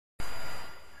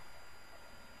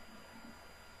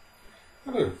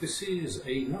Hello, this is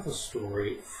another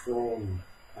story from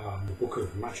the book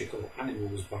of Magical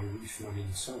Animals by Ruth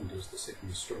Manning-Sanders, the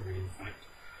second story in fact,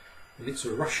 and it's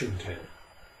a Russian tale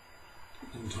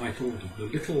entitled The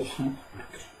Little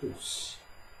Humpbacked Horse.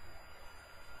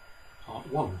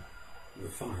 Part 1, The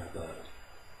Firebird.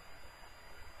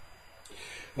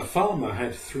 A farmer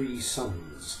had 3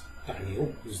 sons.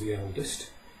 Daniel was the eldest,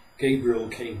 Gabriel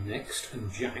came next,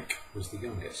 and Jack was the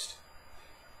youngest.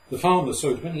 The farmer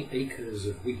sowed many acres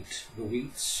of wheat. The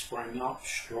wheat sprang up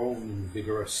strong and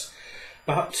vigorous,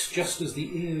 but just as the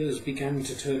ears began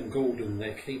to turn golden,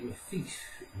 there came a thief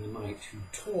in the night who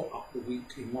tore up the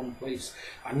wheat in one place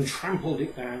and trampled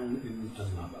it down in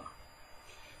another,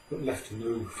 but left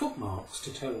no footmarks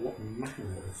to tell what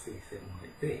manner of thief it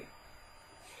might be,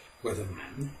 whether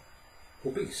man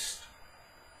or beast.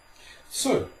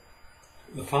 So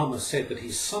the farmer said that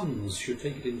his sons should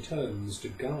take it in turns to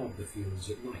guard the fields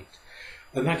at night,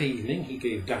 and that evening he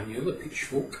gave Daniel a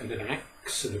pitchfork and an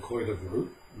axe and a coil of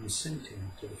rope and sent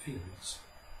him to the fields.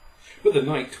 But the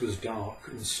night was dark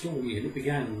and stormy, and it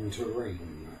began to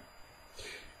rain.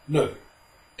 No,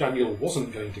 Daniel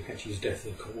wasn't going to catch his death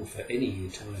of cold for any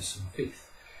tiresome thief,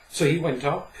 so he went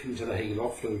up into the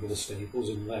hayloft over the stables,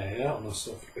 and there, on a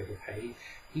soft bed of hay,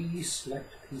 he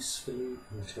slept peacefully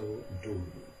until dawn.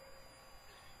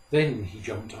 Then he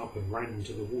jumped up and ran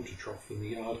to the water trough in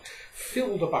the yard,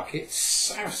 filled a bucket,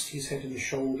 soused his head and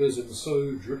shoulders, and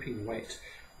so, dripping wet,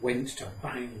 went to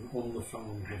bang on the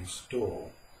farmhouse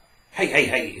door. "Hey, hey,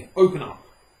 hey, open up!"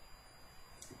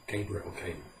 Gabriel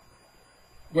came.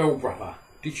 "Well, brother,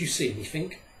 did you see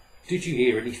anything? Did you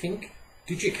hear anything?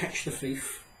 Did you catch the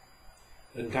thief?"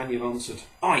 And Daniel answered,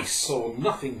 "I saw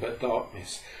nothing but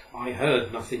darkness. I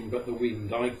heard nothing but the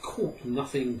wind. I caught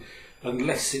nothing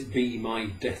unless it be my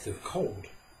death of cold.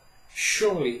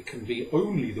 Surely it can be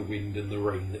only the wind and the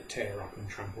rain that tear up and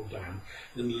trample down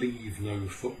and leave no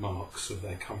footmarks of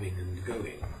their coming and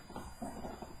going."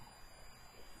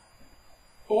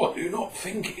 "I do not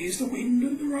think it is the wind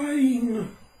and the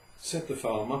rain," said the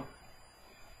farmer.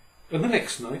 And the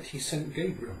next night he sent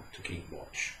Gabriel to keep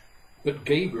watch. But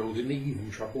Gabriel didn't even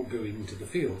trouble going to the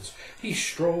fields. He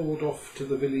strolled off to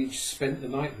the village, spent the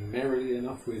night merrily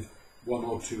enough with 1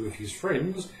 or 2 of his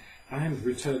friends, and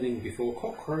returning before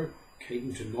cockcrow,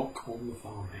 came to knock on the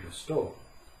farmhouse door.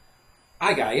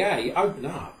 "Ay, ay, ay, open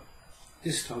up."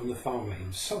 This time the farmer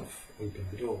himself opened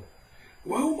the door.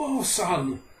 "Well, my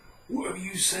son, what have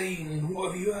you seen?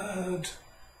 What have you heard?"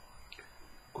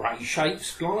 "Grey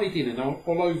shapes gliding and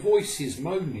hollow voices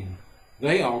moaning.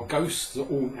 They are ghosts that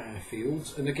haunt our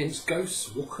fields, and against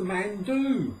ghosts what can man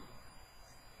do?"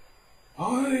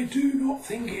 "I do not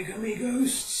think it can be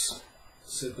ghosts,"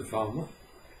 said the farmer,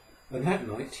 and that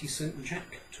night he sent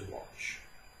Jack to watch.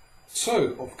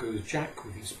 So off goes Jack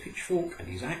with his pitchfork and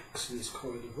his axe and his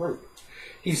coil of rope.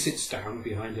 He sits down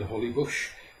behind a holly bush,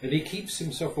 and he keeps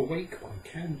himself awake by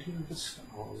counting the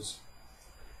stars.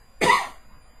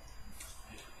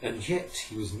 And yet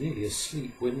he was nearly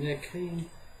asleep when there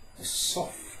came a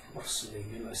soft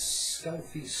rustling and a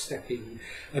stealthy stepping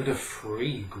and a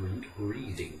fragrant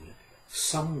breathing,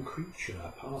 some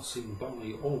creature passing by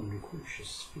on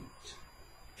cautious feet.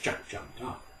 Jack jumped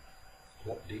up.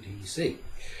 What did he see?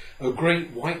 A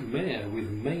great white mare with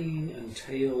mane and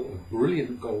tail of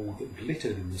brilliant gold that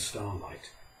glittered in the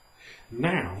starlight.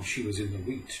 Now she was in the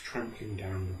wheat, trampling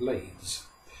down the blades,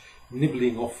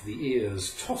 nibbling off the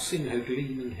ears, tossing her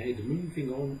gleaming head,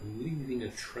 moving on and leaving a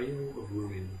trail of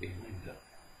ruin behind her.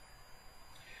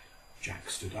 Jack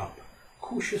stood up,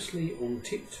 cautiously on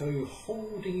tiptoe,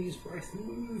 holding his breath,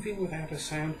 moving without a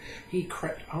sound. He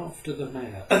crept after the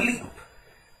mare. A leap!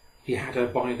 He had her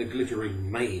by the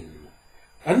glittering mane.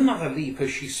 Another leap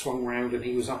as she swung round, and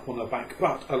he was up on her back,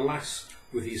 but, alas,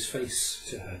 with his face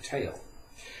to her tail.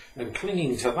 And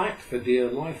clinging to that for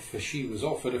dear life, for she was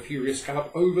off at a furious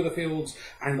gallop over the fields,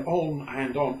 and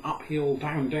on, uphill,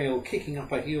 down dale, kicking up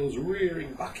her heels,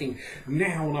 rearing, bucking,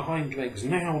 now on her hind legs,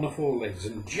 now on her forelegs,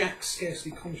 and Jack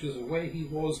scarcely conscious of where he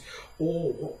was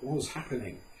or what was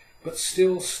happening, but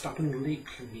still stubbornly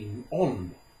clinging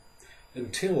on,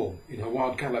 until, in her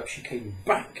wild gallop, she came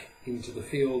back into the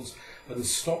fields and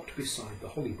stopped beside the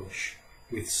holly bush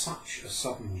with such a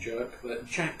sudden jerk that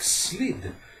Jack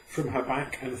slid from her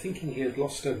back, and thinking he had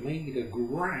lost her, made a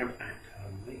grab at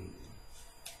her mane.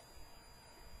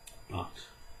 But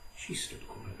she stood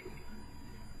quietly,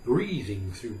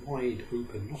 breathing through wide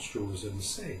open nostrils, and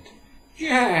said,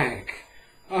 "Jack,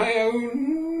 I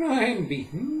own I am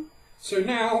beaten, so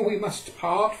now we must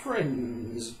part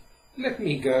friends. Let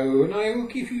me go, and I will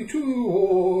give you 2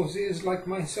 horses like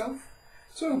myself,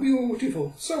 so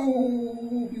beautiful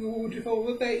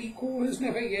that their equal has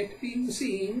never yet been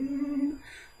seen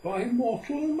by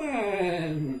mortal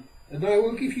man. And I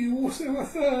will give you also a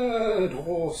third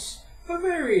horse, a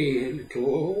very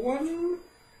little one.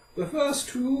 The first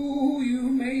two you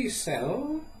may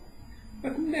sell,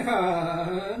 but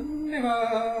never,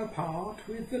 never part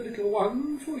with the little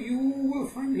one, for you will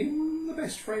find him the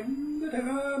best friend that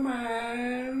ever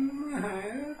man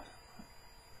had.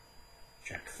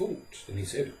 Jack thought, then he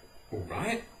said, all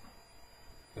right,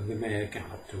 and the mare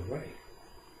galloped away.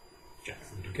 Jack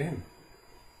thought again,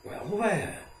 well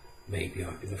there, maybe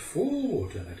I've been a fool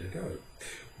to let her go.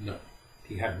 No,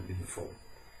 he hadn't been a fool.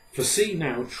 For see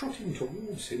now, trotting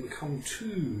towards him come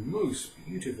two most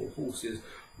beautiful horses,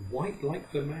 white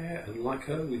like the mare and like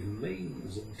her, with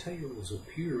manes and tails of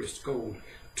purest gold,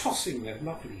 tossing their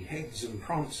lovely heads and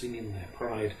prancing in their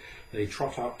pride. They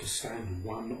trot up to stand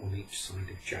one on each side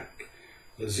of Jack,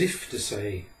 as if to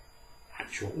say,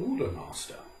 at your order,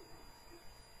 master.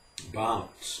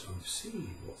 But, oh,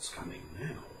 see what's coming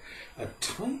now. A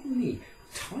tiny,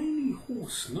 tiny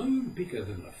horse, no bigger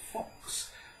than a fox,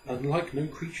 and like no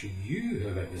creature you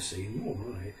have ever seen, nor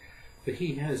I, for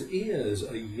he has ears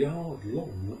a yard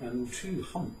long and two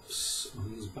humps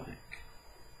on his back.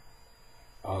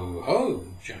 Oh ho!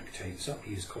 Jack takes up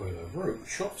his coil of rope,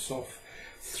 chops off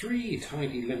 3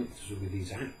 tidy lengths with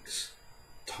his axe,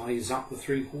 ties up the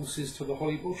 3 horses to the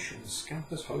holly bush, and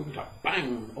scampers home to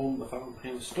bang on the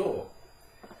farmhouse door.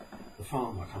 The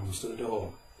farmer comes to the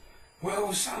door.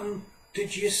 Well, son,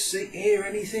 did you hear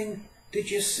anything? Did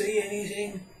you see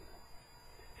anything?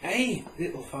 Hey,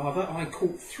 little father, I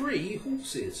caught 3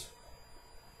 horses.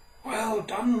 Well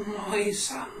done, my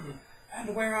son.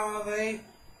 And where are they?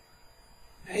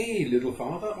 Hey, little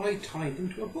father, I tied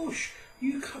them to a bush.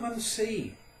 You come and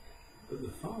see. But the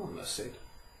farmer said,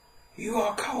 you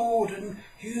are cold and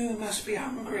you must be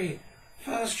hungry.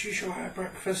 First you shall have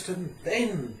breakfast and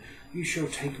then you shall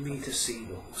take me to see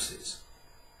the horses.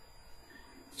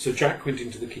 So Jack went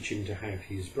into the kitchen to have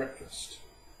his breakfast.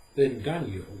 Then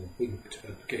Daniel winked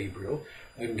at Gabriel,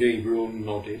 and Gabriel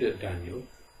nodded at Daniel.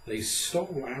 They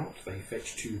stole out, they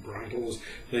fetched 2 bridles,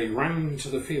 they ran to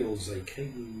the fields, they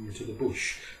came to the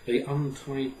bush, they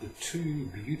untied the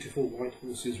 2 beautiful white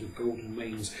horses with golden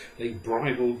manes, they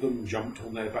bridled them, jumped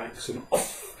on their backs, and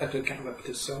off at a gallop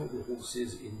to sell the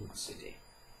horses in the city.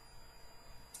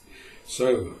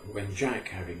 So, when Jack,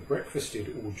 having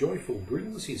breakfasted all joyful,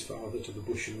 brings his father to the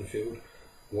bush in the field,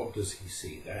 what does he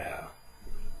see there?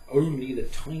 Only the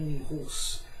tiny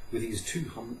horse with his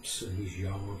 2 humps and his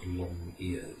yard-long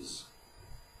ears.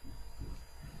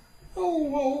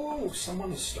 Oh,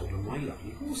 someone has stolen my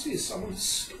lovely horses, someone has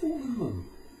stolen them.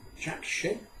 Jack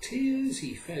shed tears,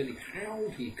 he fairly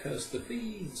howled, he cursed the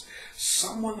thieves.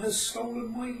 Someone has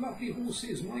stolen my lovely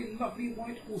horses, my lovely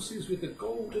white horses with the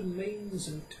golden manes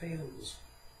and tails.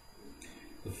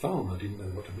 The farmer didn't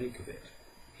know what to make of it.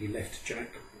 He left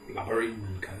Jack blubbering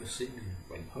and cursing and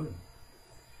went home.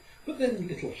 But then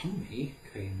little Humpy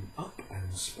came up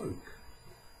and spoke.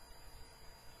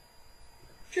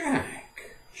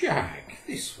 Jack,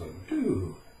 this won't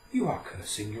do. You are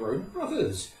cursing your own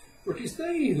brothers, for it is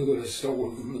they who have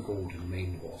stolen the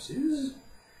golden-maned horses.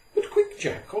 But quick,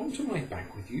 Jack, on to my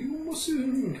back with you, and we'll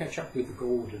soon catch up with the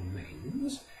golden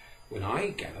manes. When I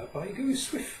gallop, I go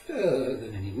swifter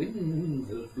than any wind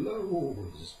that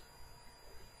blows.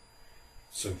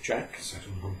 So Jack sat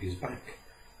on Humpy's back,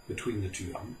 between the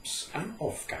 2 humps, and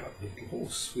off galloped the little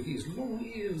horse, with his long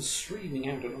ears streaming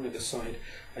out on either side,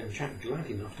 and Jack glad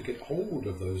enough to get hold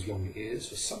of those long ears,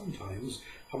 for sometimes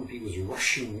Humpy was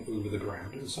rushing over the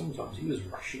ground, and sometimes he was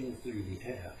rushing through the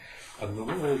air, and the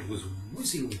world was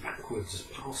whizzing backwards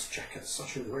past Jack at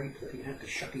such a rate that he had to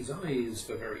shut his eyes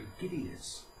for very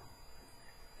giddiness.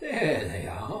 There they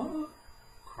are,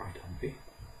 cried Humpy,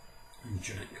 and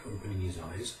Jack, opening his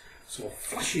eyes, saw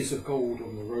flashes of gold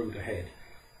on the road ahead,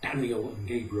 Daniel and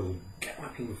Gabriel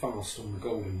galloping fast on the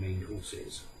golden-maned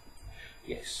horses.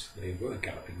 Yes, they were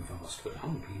galloping fast, but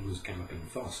Humpy was galloping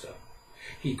faster.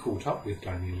 He caught up with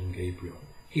Daniel and Gabriel.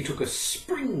 He took a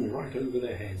spring right over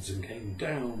their heads and came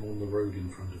down on the road in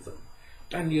front of them.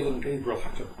 Daniel and Gabriel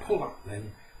had to pull up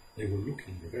then. They were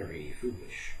looking very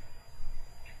foolish.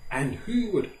 And who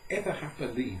would ever have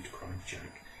believed, cried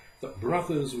Jack, that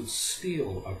brothers would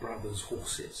steal a brother's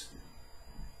horses?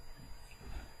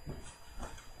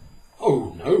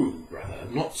 Oh, no, brother,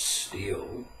 not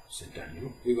steal, said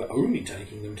Daniel. We were only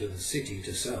taking them to the city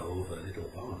to sell for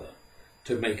little father,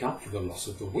 to make up for the loss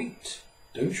of the wheat.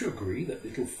 Don't you agree that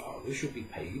little father should be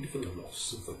paid for the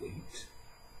loss of the wheat?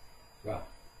 Well,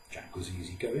 Jack was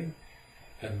easy-going,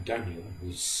 and Daniel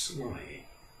was sly.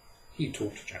 He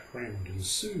talked Jack round, and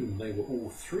soon they were all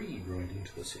three riding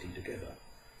to the city together.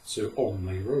 So on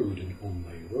they rode,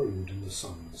 and the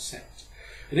sun set.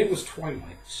 And it was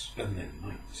twilight, and then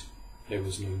night. There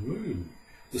was no moon.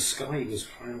 The sky was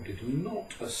clouded,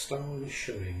 not a star was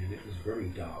showing, and it was very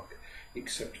dark,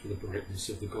 except for the brightness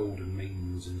of the golden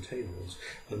manes and tails,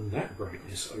 and that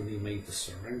brightness only made the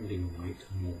surrounding night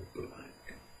more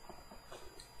black.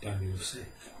 Daniel said,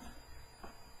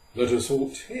 "Let us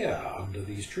halt here under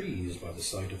these trees by the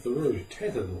side of the road,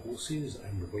 tether the horses,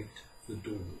 and wait for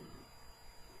dawn."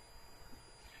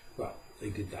 Well, they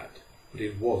did that, but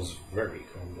it was very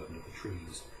cold under the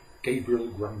trees. Gabriel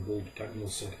grumbled. Daniel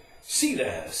said, see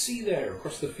there,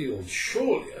 across the field,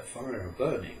 surely a fire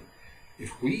burning.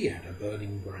 If we had a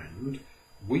burning brand,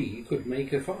 we could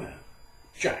make a fire.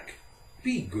 Jack,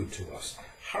 be good to us.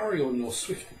 Hurry on your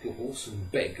swift little horse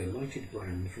and beg a lighted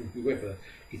brand from whoever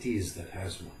it is that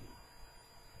has one.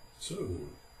 So,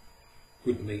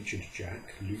 good-natured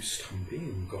Jack loosed Humpy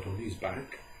and got on his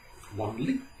back. One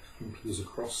leap, and he was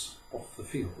across off the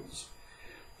fields.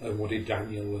 And what did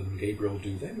Daniel and Gabriel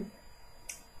do then?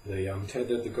 They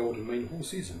untethered the golden mane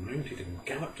horses and mounted and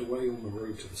galloped away on the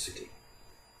road to the city.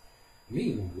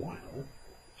 Meanwhile,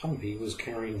 Humpy was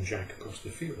carrying Jack across the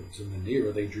fields, and the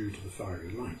nearer they drew to the fiery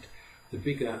light, the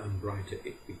bigger and brighter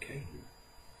it became,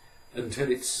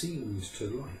 until it seemed to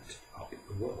light up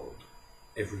the world.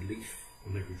 Every leaf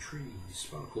on every tree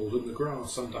sparkled, and the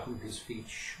grass under Humpy's feet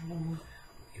shone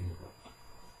emerald.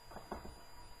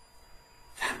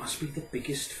 "That must be the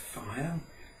biggest fire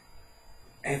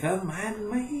ever man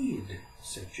made,"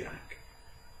 said Jack.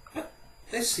 "But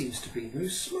there seems to be no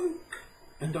smoke,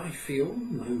 and I feel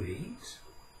no heat."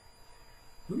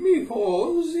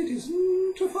 "Because it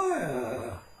isn't a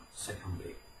fire," said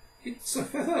Humpy. "It's a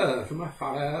feather from a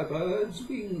firebird's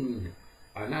wing.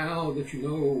 And now that you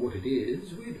know what it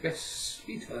is, we'd best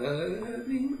be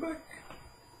turning back."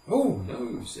 "Oh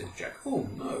no," said Jack. "Oh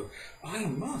no, I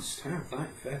must have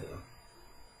that feather."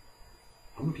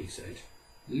 Humpy said,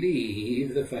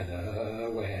 "Leave the feather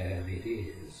where it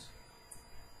is."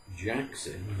 Jack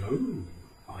said, "No,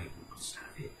 I must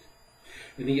have it."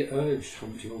 And he urged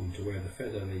Humpty on to where the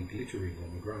feather lay glittering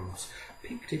on the grass,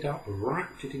 picked it up,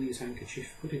 wrapped it in his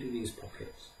handkerchief, put it in his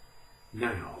pocket.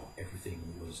 Now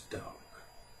everything was dark.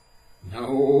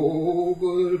 "No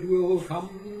good will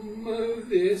come of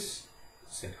this,"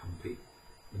 said Humpy,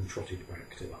 and trotted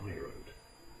back to the high road.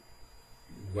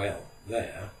 Well,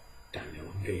 there,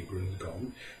 Daniel and Gabriel had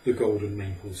gone, the golden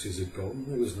mane horses had gone,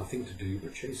 there was nothing to do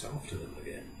but chase after them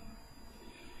again.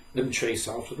 And chase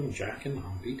after them Jack and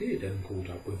Humpy did, and caught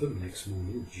up with them next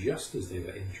morning just as they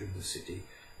were entering the city,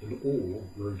 and all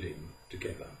rode in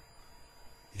together.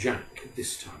 Jack,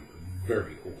 this time,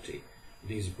 very haughty,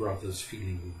 and his brothers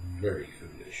feeling very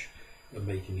foolish, and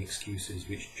making excuses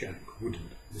which Jack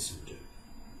wouldn't listen to.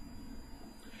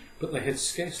 But they had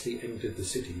scarcely entered the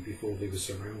city before they were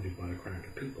surrounded by a crowd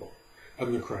of people,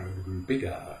 and the crowd grew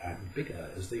bigger and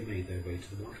bigger as they made their way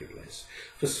to the marketplace,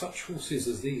 for such horses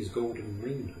as these golden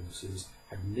maned horses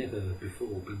had never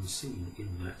before been seen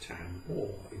in that town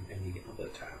or in any other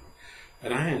town,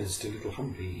 and as to little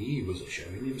Humpy, he was a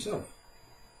showing himself.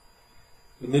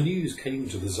 And the news came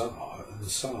to the Tsar, and the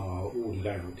Tsar ordered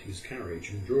out his carriage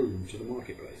and drove to the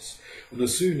marketplace, and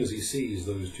as soon as he sees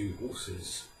those two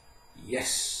horses,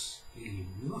 yes, he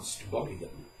must buy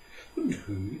them. And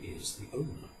who is the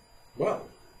owner? Well,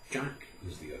 Jack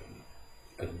is the owner.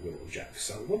 And will Jack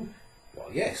sell them?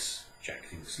 Well, yes, Jack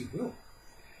thinks he will.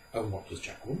 And what does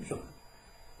Jack want for them?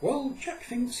 Well, Jack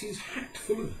thinks his hat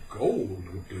full of gold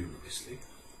would do nicely.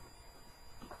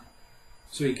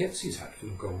 So he gets his hat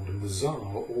full of gold, and the Tsar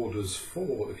orders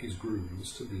 4 of his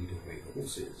grooms to lead away the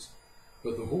horses.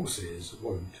 But the horses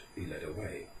won't be led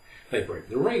away. They break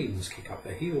the reins, kick up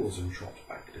their heels, and trot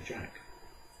back to Jack.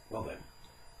 Well then,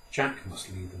 Jack must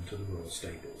lead them to the royal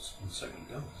stables, and so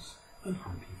he does, and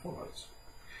Humpy follows.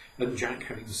 And Jack,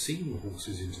 having seen the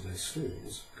horses into their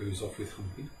stalls, goes off with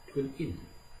Humpy to an inn.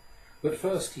 But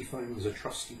first he finds a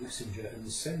trusty messenger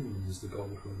and sends the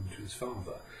gold home to his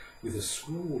father, with a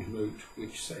scrawled note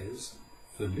which says,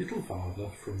 "For little father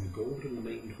from the golden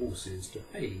maned horses to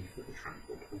pay for the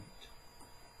trampled wheat."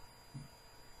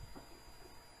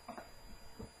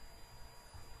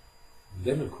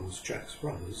 Then, of course, Jack's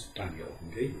brothers, Daniel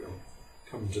and Gabriel,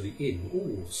 come to the inn,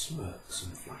 all smirks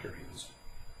and flatterings,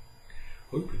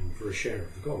 hoping for a share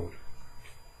of the gold.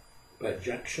 But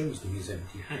Jack shows them his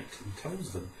empty hat and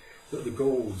tells them that the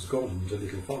gold's gone to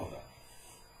little father.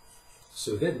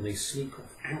 So then they sneak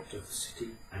off out of the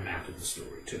city and out of the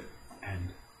story too,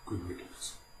 and good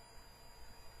riddance.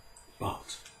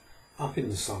 But up in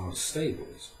the Tsar's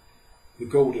stables, The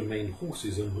golden-maned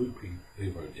horses are moping. They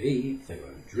won't eat, they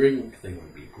won't drink, they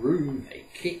won't be groomed, they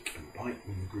kick and bite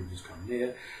when the groomers come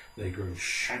near. They grow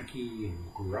shaggy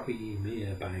and grubby,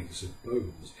 mere bags of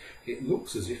bones. It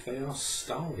looks as if they are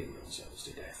starving themselves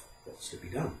to death. What's to be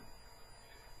done?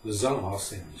 The Tsar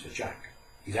sends for Jack.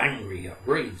 He's angry,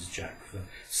 upbraids Jack for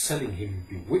selling him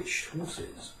bewitched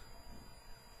horses.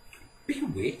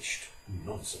 Bewitched?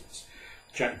 Nonsense.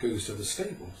 Jack goes to the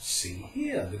stable. See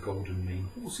here, the golden-maned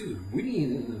horses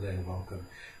whinnying their welcome.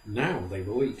 Now they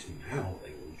will eat, now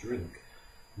they will drink.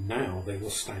 Now they will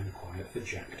stand quiet for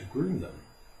Jack to groom them.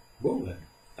 Well then,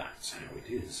 that's how it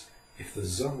is. If the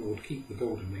Tsar would keep the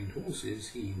golden-maned horses,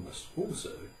 he must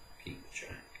also keep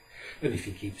Jack. And if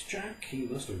he keeps Jack, he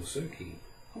must also keep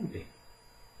Humpy.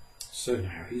 So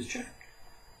now here's Jack,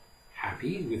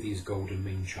 happy with his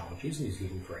golden-maned charges and his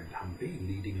little friend Humpy,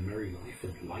 leading a merry life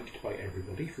and liked by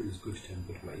everybody for his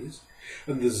good-tempered ways.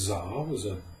 And the Tsar was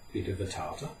a bit of a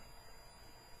tartar.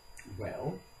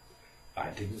 Well,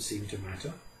 that didn't seem to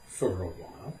matter for a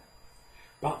while.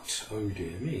 But, oh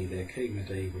dear me, there came a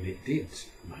day when it did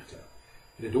matter.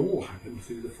 And it all happened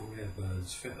through the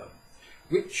Firebird's feather,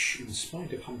 which, in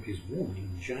spite of Humpy's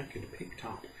warning, Jack had picked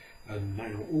up and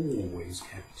now always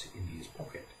kept in his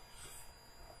pocket.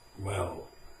 Well,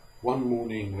 one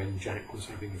morning when Jack was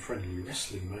having a friendly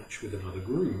wrestling match with another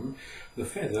groom, the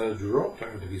feather dropped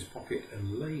out of his pocket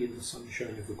and lay in the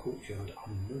sunshine of the courtyard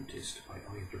unnoticed by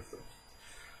either of them.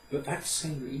 But that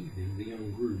same evening the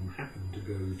young groom happened to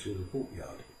go to the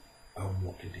courtyard, and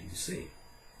what did he see?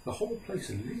 The whole place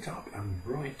lit up and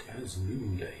bright as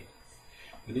noonday,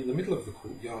 and in the middle of the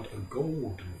courtyard a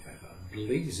golden feather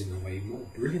blazing away more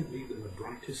brilliantly than the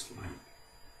brightest lamp.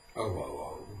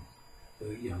 Oh.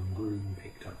 The young groom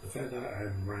picked up the feather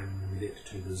and ran with it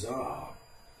to the Tsar.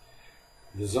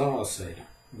 The Tsar said,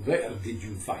 "Where did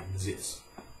you find this?"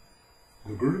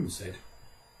 The groom said,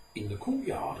 "In the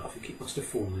courtyard. I think it must have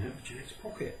fallen out of Jack's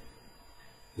pocket."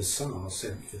 The Tsar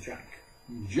sent for Jack.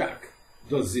 "Jack,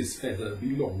 does this feather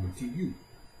belong to you?"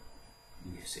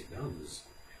 "Yes, it does."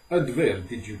 "And where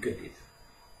did you get it?"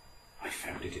 "I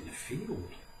found it in a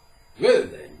field." "Well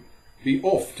then, be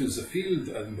off to the field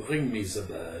and bring me the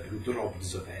bird who dropped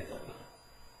the feather."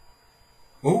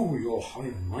 "Oh, your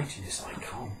high mightiness, I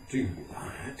can't do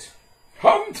that."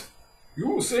 "Hunt!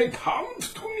 You said hunt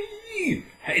to me!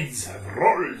 Heads have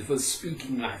rolled for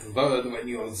speaking that word when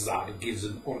your Tsar gives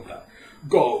an order.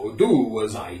 Go, do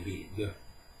as I bid."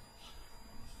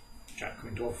 Jack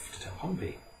went off to tell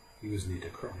Humpy. He was near to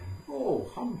crying.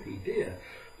 "Oh, Humpy dear,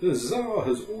 the Tsar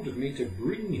has ordered me to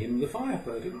bring him the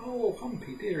Firebird, and oh,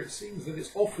 Humpy dear, it seems that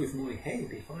it's off with my head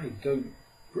if I don't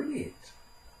bring it."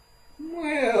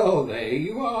 "Well, there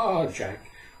you are,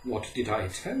 Jack. What did I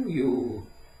tell you?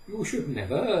 You should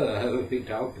never have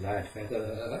picked up that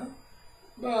feather.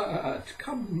 But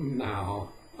come now,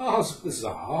 ask the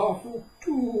Tsar for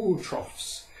 2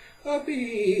 troughs, a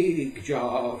big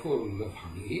jar full of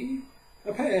honey,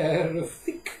 a pair of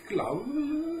thick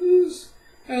gloves,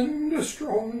 and a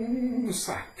strong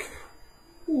sack.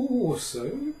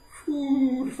 Also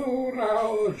food for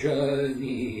our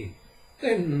journey.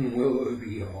 Then we'll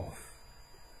be off."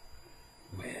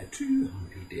 "Where to,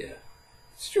 Humpy dear?"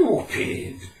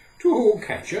 "Stupid! To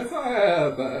catch a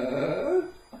Firebird."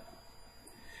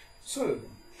 So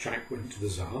Jack went to the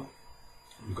Tsar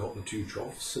and got the 2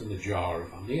 troughs and the jar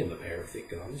of honey and the pair of thick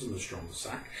gloves and the strong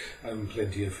sack and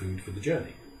plenty of food for the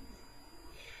journey.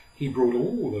 He brought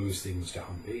all those things to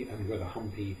Humpy, and whether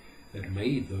Humpy had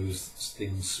made those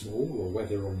things small or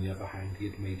whether, on the other hand, he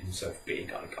had made himself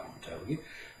big, I can't tell you,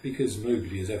 because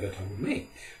nobody has ever told me.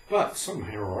 But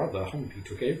somehow or other, Humpy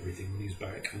took everything on his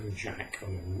back and Jack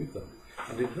along with them,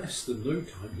 and in less than no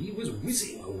time he was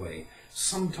whizzing away,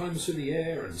 sometimes through the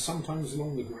air and sometimes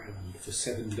along the ground, for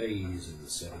 7 days and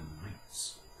 7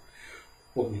 nights.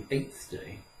 On the 8th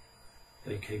day,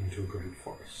 they came to a great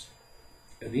forest,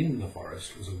 and in the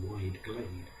forest was a wide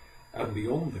glade, and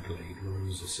beyond the glade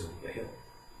rose a silver hill.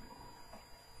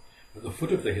 At the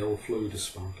foot of the hill flowed a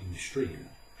sparkling stream.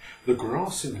 The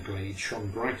grass in the glade shone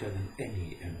brighter than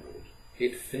any emerald.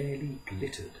 It fairly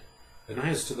glittered, and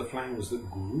as to the flowers that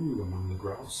grew among the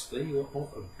grass, they were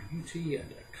of a beauty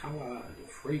and a colour and a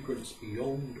fragrance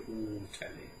beyond all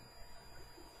telling.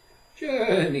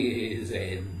 "Journey's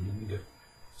end,"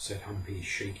 said Humpy,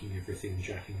 shaking everything,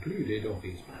 Jack included, off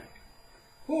his back.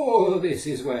 "For this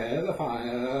is where the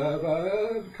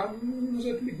Firebird comes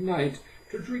at midnight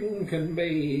to drink and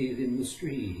bathe in the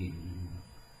stream.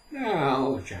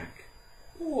 Now, Jack,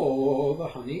 pour the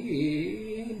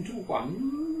honey into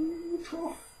one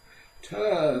trough,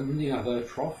 turn the other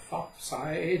trough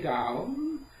upside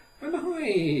down, and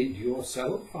hide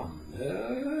yourself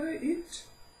under it.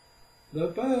 The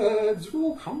birds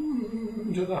will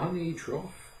come to the honey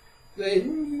trough,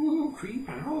 then you will creep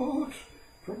out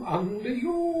from under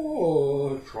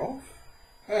your trough,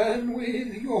 and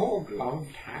with your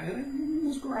gloved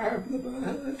hands grab the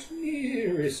bird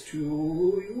nearest to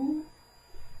you.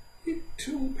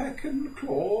 It'll peck and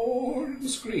claw and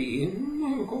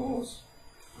scream, of course,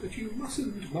 but you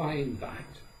mustn't mind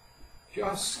that.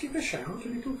 Just give a shout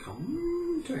and it'll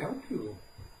come to help you.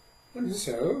 And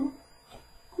so,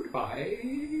 goodbye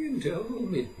until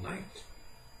midnight.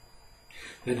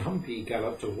 Then Humpy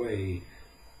galloped away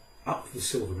up the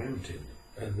Silver Mountain,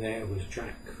 and there was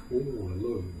Jack all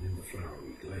alone in the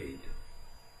flowery glade.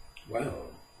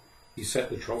 Well, he set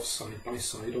the troughs side by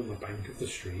side on the bank of the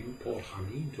stream, poured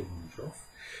honey into one trough,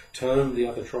 turned the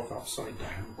other trough upside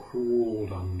down,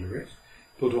 crawled under it,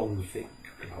 put on the thick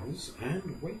gloves,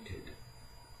 and waited.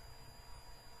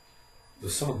 The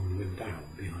sun went down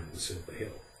behind the silver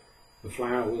hill. The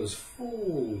flowers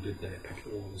folded their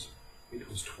petals. It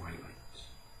was twilight.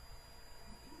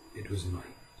 It was night.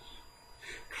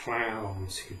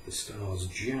 Clouds hid the stars.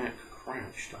 Jack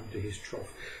crouched under his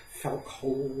trough, felt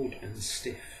cold and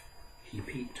stiff. He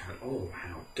peeped out. Oh,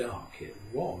 how dark it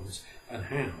was, and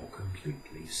how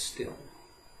completely still.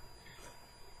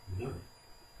 No,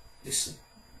 listen.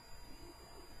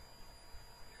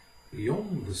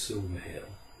 Beyond the silver hill,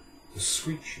 the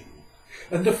screeching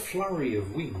and a flurry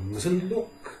of wings, and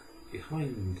look,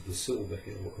 behind the silver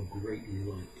hill, a great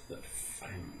light that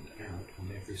fanned out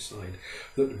on every side,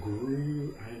 that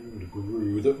grew and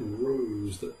grew, that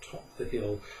rose, that topped the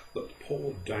hill, that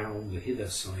poured down the hither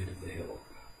side of the hill.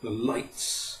 The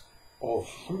lights of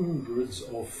hundreds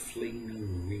of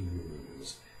flaming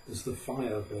wings, as the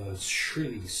firebirds,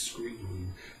 shrilly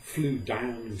screaming, flew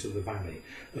down into the valley,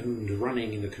 and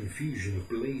running in a confusion of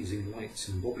blazing lights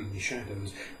and bobbing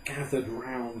shadows, gathered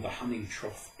round the honey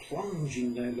trough,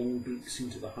 plunging their long beaks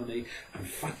into the honey, and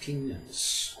fighting and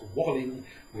squalling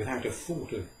without a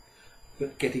thought of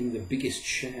but getting the biggest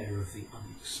share of the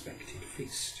unexpected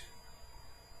feast.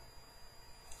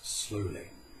 Slowly,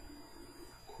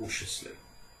 cautiously,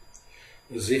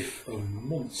 as if a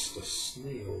monster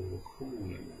snail were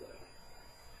crawling there,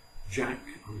 Jack,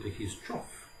 under his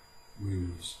trough,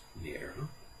 moves nearer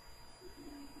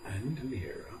and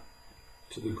nearer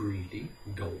to the greedy,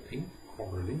 gulping,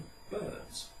 quarrelling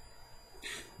birds.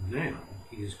 Now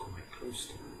he is quite close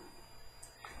to them.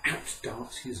 Out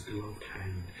darts his gloved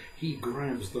hand. He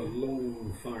grabs the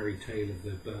long, fiery tail of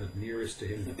the bird nearest to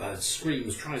him. The bird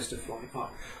screams, tries to fly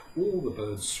up. All the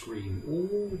birds scream,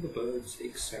 all the birds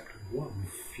except one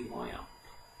fly up.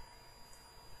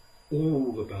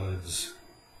 All the birds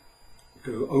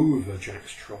go over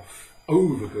Jack's trough.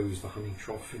 Over goes the honey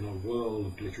trough in a whirl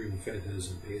of glittering feathers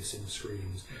and piercing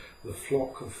screams. The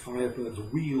flock of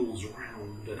firebirds wheels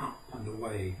round and up and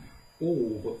away,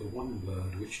 all but the one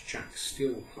bird which Jack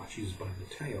still clutches by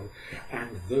the tail,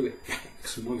 and though it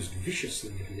pecks most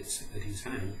viciously at his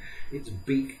hand, its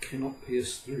beak cannot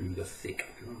pierce through the thick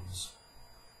gloves.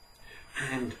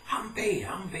 And "Humpy,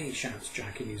 Humpy!" shouts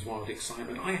Jack in his wild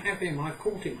excitement. "I have him, I've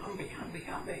caught him, Humpy, Humpy,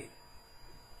 Humpy!"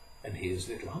 And here's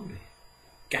little Humpy,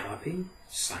 galloping,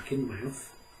 sack in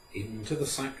mouth, into the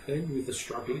sack then with the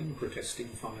struggling, protesting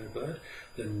firebird,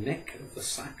 the neck of the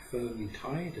sack firmly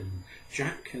tied, and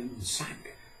Jack and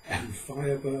sack and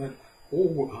firebird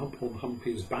all up on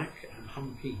Humpy's back, and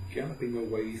Humpy galloping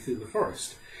away through the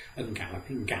forest, and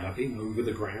galloping over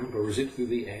the ground, or is it through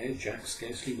the air? Jack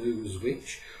scarcely knows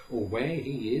which, or where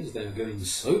he is. They are going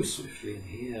so swiftly, and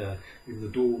here in the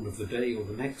dawn of the day, or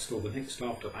the next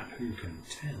after that, who can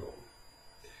tell?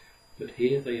 But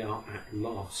here they are at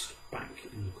last, back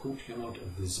in the courtyard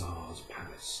of the Tsar's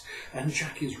palace. And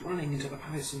Jack is running into the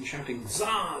palace and shouting,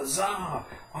 "Tsar, Tsar!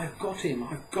 I've got him!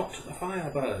 I've got the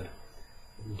firebird!"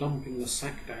 And dumping the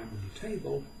sack down on the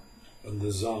table, and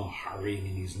the Tsar hurrying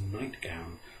in his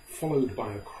nightgown, followed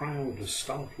by a crowd of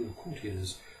startled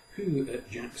courtiers, who,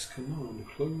 at Jack's command,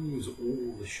 close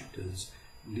all the shutters,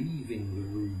 leaving the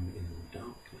room in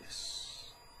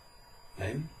darkness.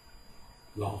 Then,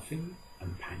 laughing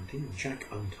and panting, Jack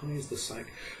unties the sack,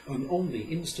 and on the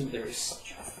instant there is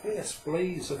such a fierce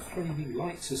blaze of flaming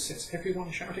lights as sets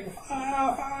everyone shouting,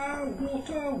 "Fire, fire!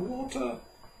 Water, water!"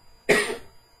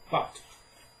 But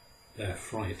their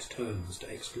fright turns to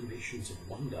exclamations of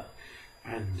wonder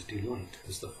and delight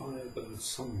as the firebird,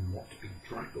 somewhat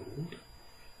bedraggled,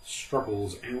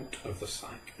 struggles out of the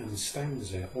sack and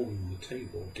stands there on the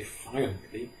table,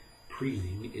 defiantly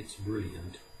preening its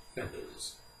brilliant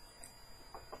feathers.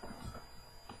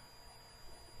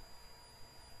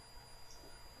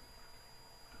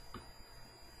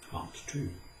 Part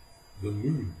 2. the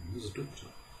Moon's Daughter.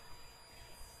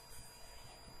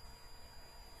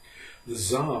 The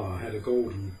Tsar had a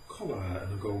golden collar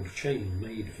and a gold chain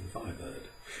made for the Firebird.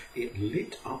 It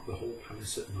lit up the whole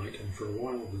palace at night, and for a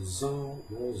while the Tsar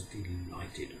was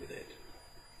delighted with it.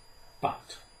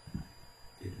 But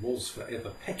it was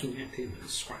forever pecking at him and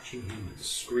scratching him and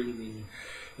screaming,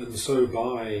 and so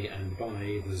by and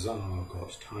by the Tsar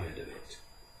got tired of it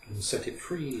and set it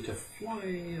free to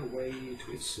fly away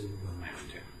to its silver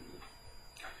mountain.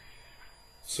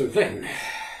 So then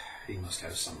he must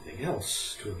have something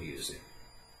else to amuse him.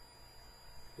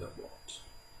 But what?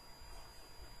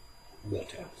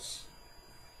 What else?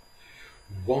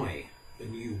 Why, a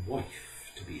new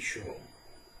wife, to be sure.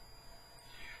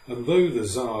 And though the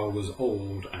Tsar was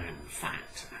old and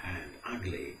fat and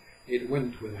ugly, it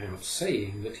went without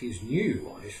saying that his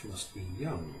new wife must be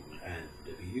young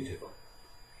and beautiful.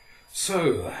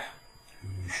 So,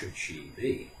 who should she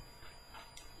be?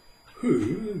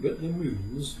 Who but the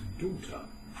Moon's daughter,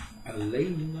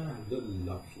 Elena the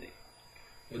Lovely?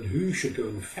 And who should go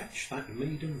and fetch that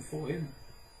maiden for him?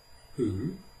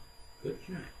 Who but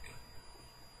Jack?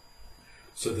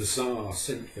 So the Tsar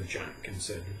sent for Jack and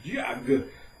said, "Jack,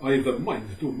 I've a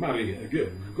mind to marry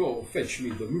again. Go fetch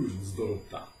me the Moon's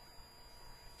daughter."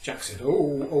 Jack said,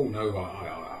 Oh no,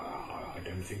 I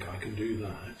don't think I can do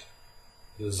that."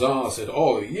 The Tsar said,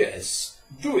 "Oh yes,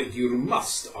 do it you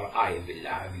must, or I will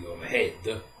have your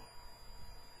head."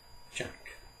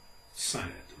 Jack,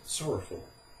 sad and sorrowful,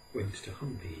 went to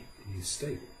Humpy in his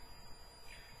stable.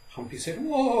 Humpy said,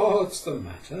 "What's the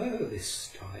matter this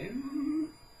time?"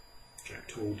 Jack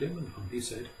told him, and Humpy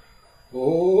said,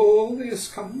 "All this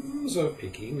comes of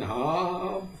picking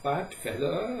up that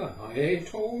feather I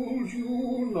told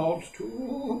you not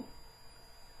to."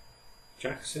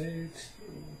 Jack said,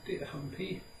 "Oh, dear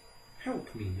Humpy,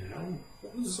 help me now,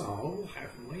 or the Tsar will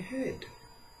have my head."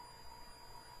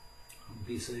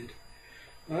 Humpy said,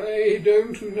 "I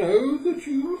don't know that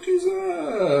you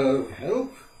deserve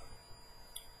help,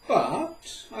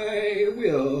 but I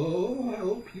will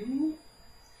help you.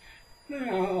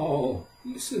 Now,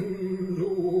 listen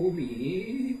to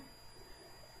me.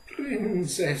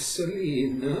 Princess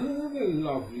Elena, the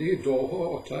lovely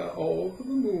daughter of the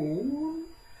Moon,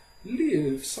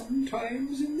 lives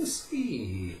sometimes in the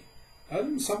sea,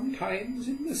 and sometimes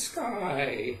in the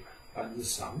sky, and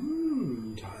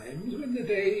sometimes when the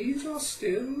days are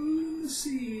still and the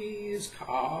sea is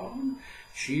calm,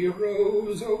 she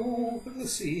rows over the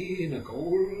sea in a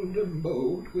golden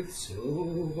boat with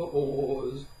silver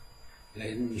oars.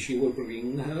 Then she will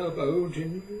bring her boat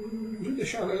into the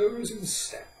shallows and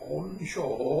step on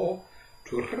shore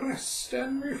to rest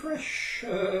and refresh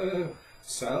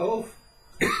herself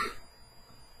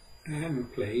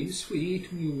and play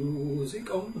sweet music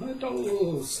on her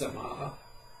dulcimer.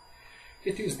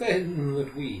 It is then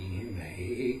that we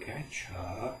may catch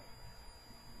her.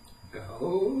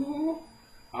 Go,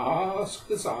 ask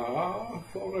the Tsar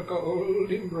for a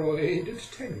gold-embroidered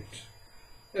tent,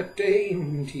 a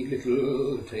dainty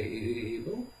little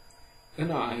table,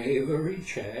 an ivory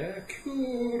chair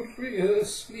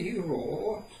curiously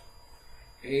wrought,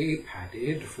 a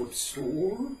padded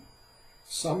footstool,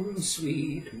 some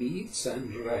sweet meats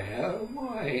and rare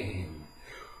wine,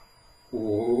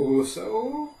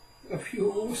 also a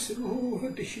few silver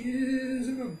dishes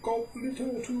and a goblet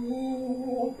or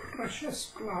two of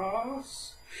precious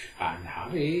glass, and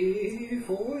hurry,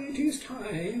 for it is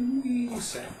time we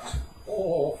set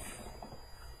off."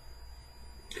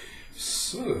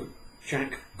 So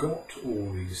Jack got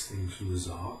all these things from the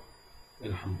Tsar,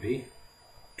 and Humpy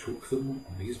took them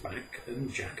on his back,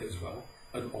 and Jack as well,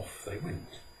 and off they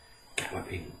went,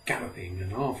 galloping, galloping,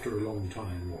 and after a long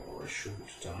time, or a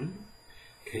short time,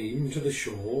 came to the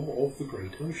shore of the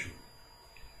great ocean.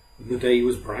 And the day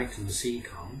was bright and the sea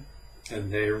calm,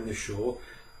 and there on the shore,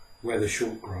 where the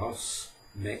short grass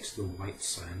met the white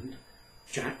sand,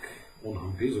 Jack, on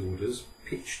Humpy's orders,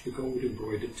 pitched the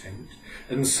gold-embroidered tent,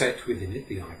 and set within it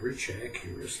the ivory chair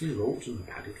curiously wrought, and the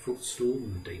padded footstool,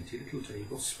 and the dainty little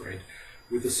table spread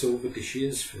with the silver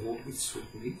dishes filled with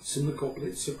sweetmeats, and the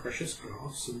goblets of precious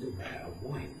glass, and the rare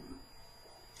wine.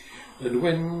 And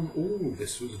when all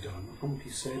this was done,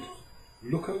 Humpy said,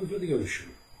 "Look over the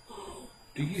ocean.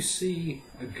 Do you see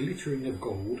a glittering of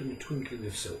gold and a twinkling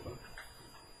of silver?"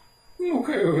 "Look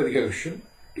over the ocean.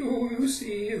 Do you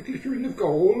see a glittering of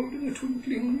gold and a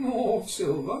twinkling of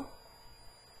silver?"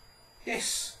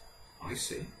 "Yes, I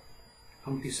see."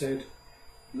 Humpy said,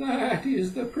 "That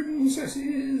is the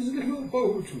princess's little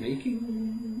boat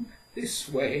making this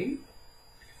way.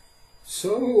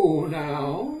 So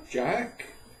now,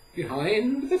 Jack,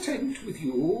 behind the tent with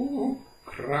you,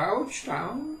 crouch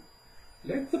down,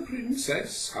 Let the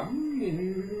princess come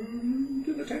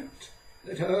into the tent.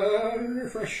 Let her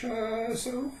refresh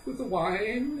herself with the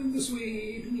wine and the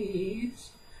sweet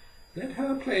meats. Let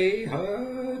her play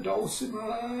her dulcimer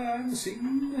and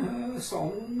sing her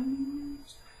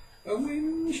songs. And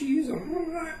when she's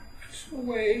rapt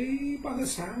away by the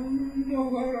sound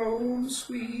of her own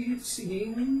sweet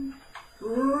singing,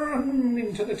 run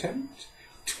into the tent,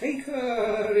 take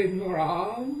her in your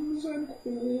arms and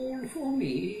call for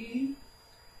me.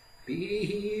 Be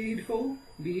heedful,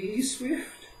 be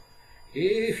swift.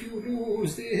 If you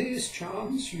lose this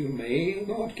chance, you may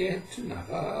not get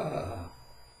another.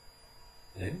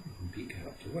 Then Humpy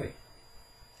galloped away,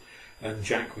 and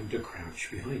Jack went to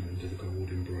crouch behind under the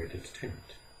gold-embroidered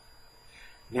tent.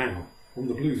 Now, on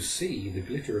the blue sea, the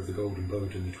glitter of the golden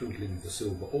boat and the twinkling of the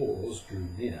silver oars drew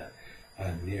near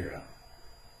and nearer.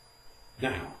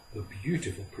 Now, the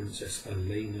beautiful Princess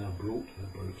Elena brought her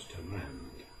boat to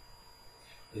land,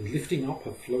 and lifting up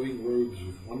her flowing robes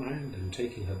with one hand and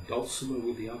taking her dulcimer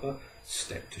with the other,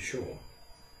 stepped ashore.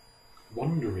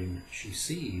 Wondering, she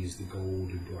sees the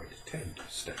gold-embroidered tent,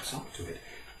 steps up to it,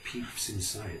 peeps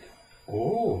inside.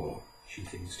 Oh, she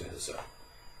thinks to herself,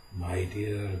 my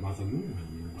dear Mother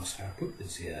Moon must have put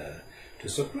this here to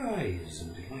surprise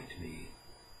and delight me.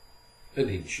 And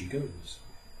in she goes,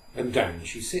 and down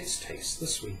she sits, tastes the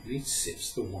sweetmeats,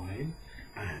 sips the wine,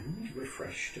 and,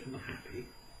 refreshed and happy,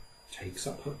 takes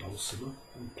up her dulcimer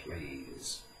and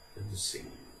plays and sings.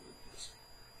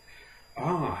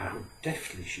 Ah, how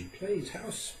deftly she plays, how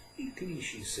sweetly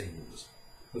she sings.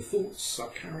 Her thoughts are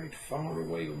carried far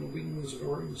away on the wings of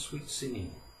her own sweet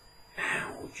singing.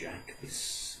 Now, Jack,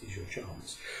 this is your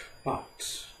chance.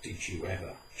 But did you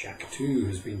ever? Jack, too,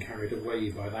 has been carried away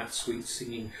by that sweet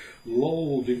singing,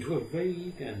 lulled into a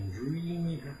vague and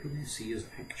dreamy happiness. He has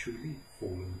actually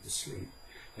fallen asleep,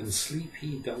 and sleep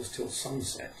he does till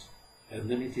sunset,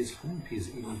 and then it is Humpy's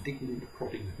indignant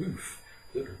prodding hoof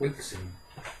that wakes him.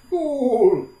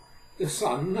 Fool! The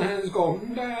sun has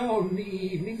gone down, the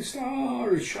evening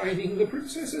star is shining, the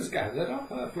princess has gathered up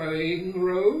her flowing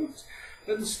robes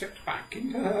and stepped back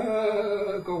into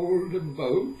her golden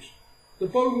boat. The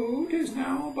boat is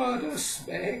now but a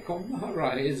speck on the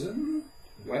horizon.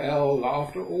 Well,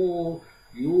 after all,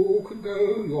 you can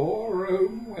go your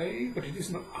own way, but it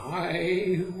is not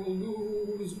I who will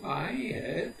lose my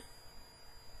head.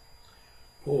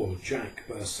 Poor Jack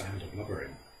bursts out a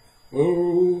blubbering.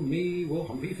 Oh, me, will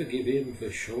Humpy forgive him,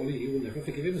 for surely he will never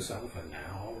forgive himself, and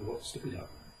now what's to be done?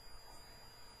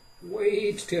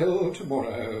 Wait till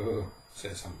tomorrow,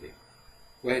 says Humpy,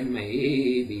 when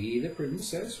maybe the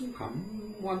princess will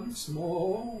come once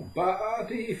more, but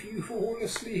if you fall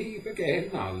asleep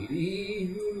again, I'll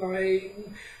leave you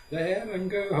lying there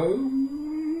and go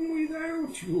home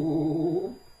without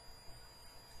you.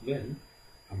 Then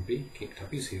Humpy kicked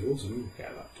up his heels and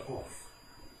galloped off.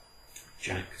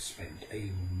 Jack spent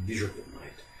a miserable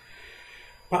night.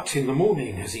 But in the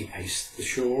morning, as he paced the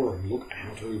shore and looked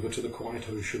out over to the quiet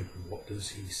ocean, what does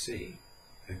he see?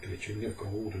 A glittering of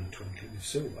gold and a twinkling of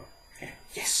silver.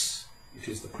 Yes, it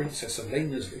is the Princess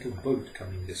Elena's little boat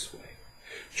coming this way.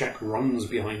 Jack runs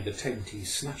behind the tent. He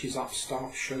snatches up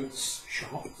sharp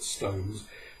stones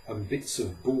and bits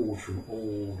of board from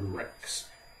old wrecks.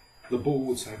 The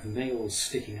boards have nails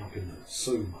sticking up in them,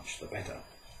 so much the better.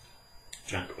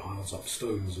 Jack piles up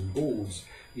stones and boards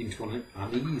into an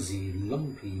uneasy,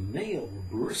 lumpy,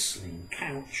 nail-bristling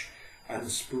couch and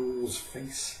sprawls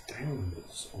face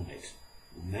downwards on it.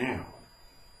 Now,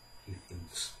 he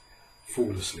thinks,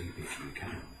 fall asleep if you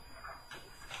can.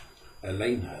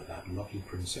 Elena, that lovely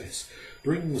princess,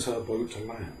 brings her boat to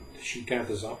land. She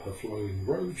gathers up her flowing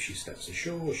robe, she steps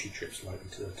ashore, she trips lightly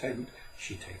to the tent,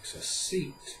 she takes a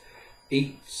seat,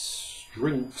 eats,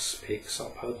 drinks, picks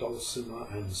up her dulcimer,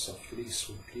 and softly,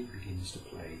 sweetly begins to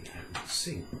play and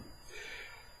sing.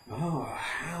 Ah,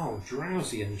 how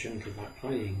drowsy and gentle that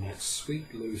playing, that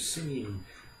sweet low singing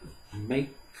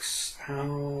makes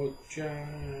our Jack.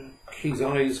 His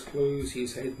eyes close,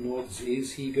 his head nods.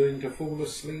 Is he going to fall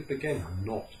asleep again?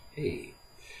 Not he.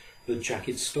 The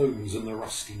jagged stones and the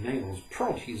rusty nails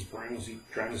prod his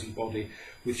drowsy body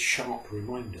with sharp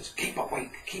reminders. Keep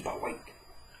awake, keep awake.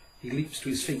 He leaps to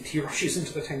his feet, he rushes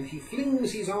into the tent, he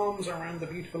flings his arms around the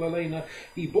beautiful Elena,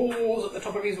 he bawls at the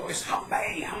top of his voice,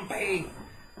 Humpy, Humpy!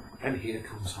 And here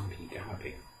comes Humpy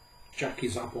galloping. Jack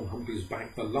is up on Humpy's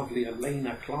back, the lovely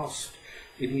Elena clasped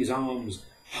in his arms.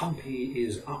 Humpy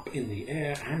is up in the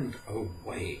air and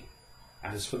away.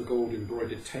 As for the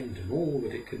gold-embroidered tent and all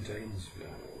that it contains,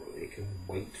 well, it can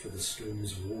wait for the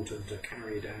storms of water to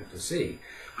carry it out to sea,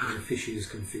 and the fishes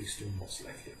can feast on what's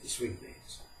left of the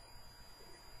sweetmeats.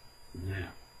 Now,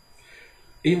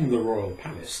 In the royal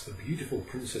palace, the beautiful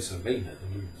Princess Elena,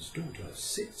 the moon's daughter,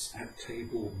 sits at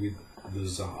table with the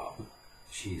Tsar.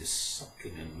 She is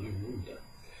sulking, and no wonder.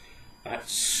 That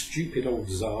stupid old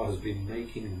Tsar has been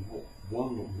making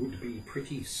one would-be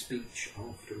pretty speech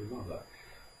after another,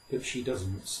 but she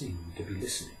doesn't seem to be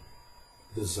listening.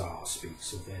 The Tsar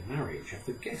speaks of their marriage, of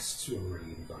the guests who are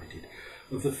already invited,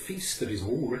 of the feast that is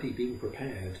already being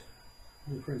prepared,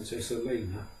 and Princess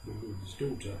Elena, the moon's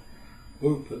daughter,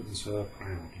 opens her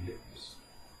proud lips.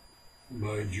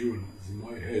 My jewels,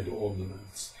 my head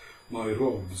ornaments, my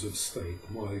robes of state,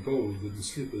 my golden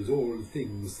slippers, all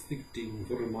things fitting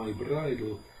for my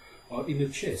bridal, are in a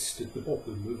chest at the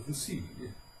bottom of the sea.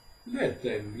 Let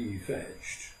them be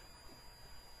fetched.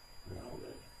 Well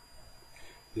then,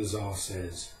 the Tsar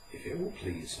says, if it will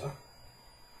please her.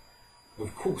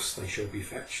 Of course they shall be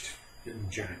fetched,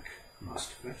 and Jack must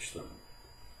fetch them.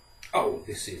 Oh,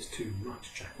 this is too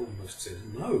much, Jack almost says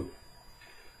no.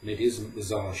 And it isn't the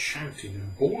Tsar shouting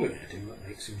and bawling at him that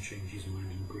makes him change his mind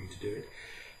and agree to do it.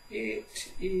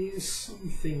 It is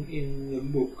something in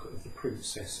the look of the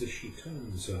princess as she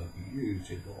turns her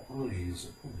beautiful eyes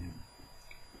upon him.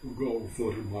 Go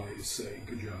for my sake,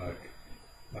 Jack,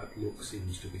 that look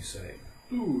seems to be saying.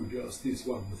 Do just this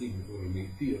one thing for me,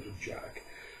 dear Jack,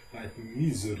 that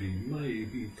misery may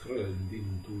be turned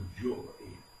into joy.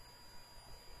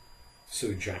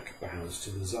 So Jack bows to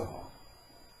the Tsar.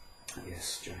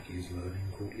 Yes, Jack is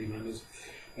learning courtly manners,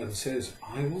 and says,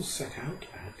 I will set out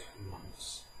at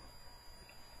once.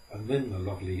 And then the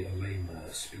lovely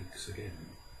Elena speaks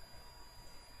again.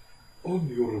 On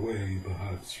your way,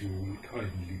 perhaps you will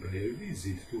kindly pay a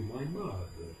visit to my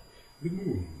mother, the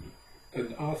moon,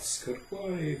 and ask her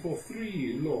why for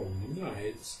 3 long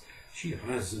nights she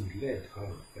hasn't let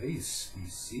her face be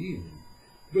seen,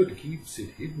 but keeps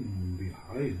it hidden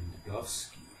behind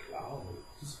dusky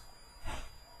clouds.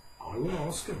 I will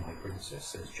ask her, my princess,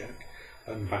 says Jack,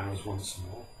 and bows once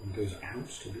more, and goes out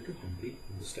to Little Humpy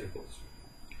in the stables.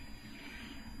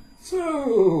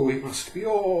 So we must be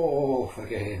off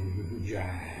again,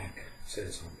 Jack,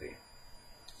 says Humpy.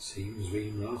 Seems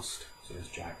we must, says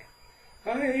Jack.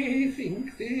 I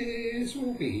think this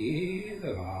will be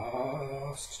the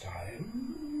last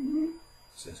time,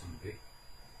 says Humpy.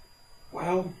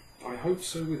 Well, I hope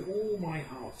so with all my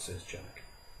heart, says Jack.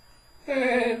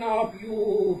 Then up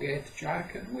you get,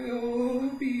 Jack, and we'll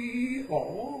be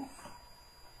off.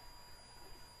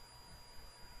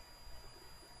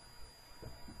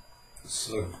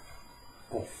 So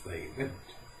off they went,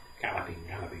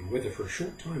 galloping, whether for a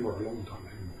short time or a long time,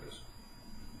 who knows,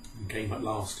 and came at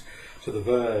last to the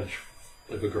verge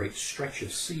of a great stretch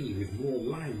of sea with more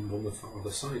land on the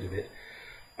farther side of it,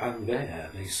 and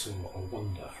there they saw a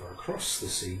wonder, for across the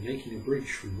sea, making a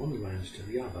bridge from one land to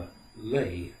the other,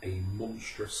 lay a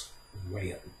monstrous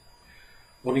whale.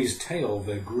 On his tail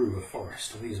there grew a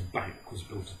forest, on his back was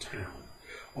built a town.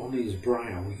 On his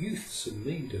brow youths and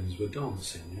maidens were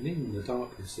dancing, and in the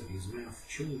darkness of his mouth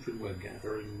children were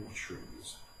gathering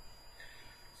mushrooms.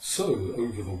 So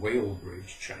over the whale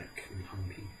bridge Jack and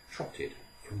Humpy trotted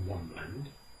from one land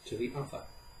to the other.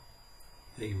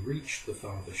 They reached the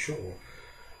farther shore,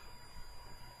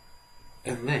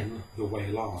 and then the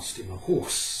whale asked in a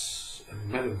hoarse and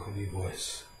melancholy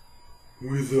voice,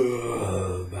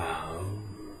 Whither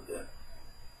bound?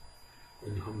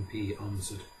 And Humpy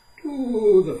answered,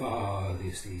 To the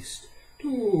farthest east,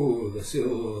 to the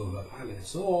silver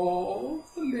palace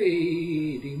of the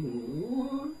Lady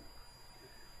Moon.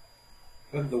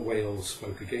 And the whale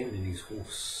spoke again in his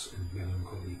hoarse and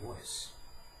melancholy voice.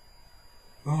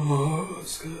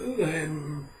 Ask her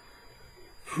then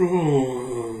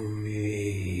from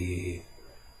me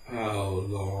how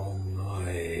long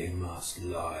I must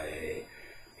lie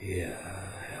here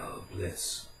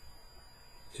helpless,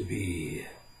 to be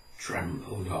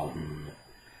trampled on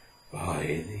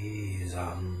by these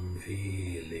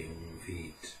unfeeling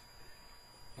feet.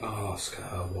 Ask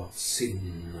her what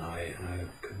sin I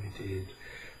have committed,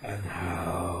 and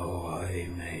how I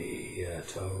may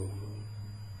atone.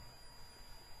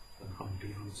 And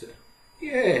Humpy answered,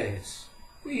 Yes,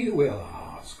 we will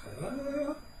ask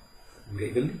her, and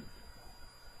gave a leap.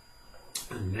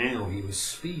 And now he was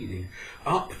speeding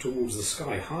up towards the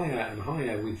sky, higher and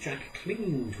higher, with Jack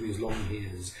clinging to his long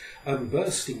ears, and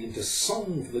bursting into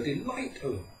song for the delight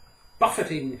of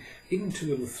buffeting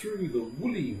into and through the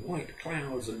woolly white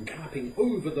clouds, and galloping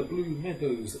over the blue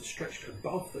meadows that stretched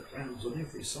above the clouds on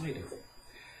every side of them.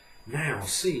 Now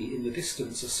see, in the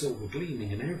distance a silver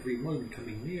gleaming, and every moment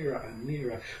coming nearer and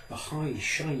nearer, the high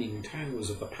shining towers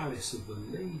of the palace of the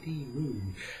Lady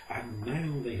Moon. And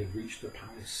now they had reached the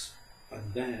palace,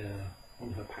 and there,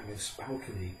 on her palace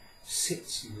balcony,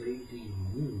 sits Lady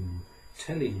Moon,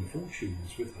 telling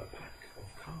fortunes with her pack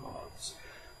of cards,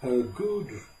 her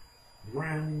good,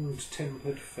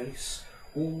 round-tempered face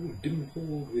all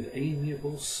dimpled with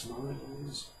amiable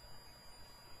smiles.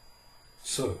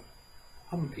 So,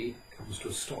 Humpy comes to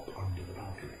a stop under the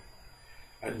balcony,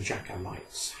 and Jack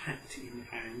alights, hat in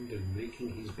hand and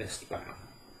making his best bow.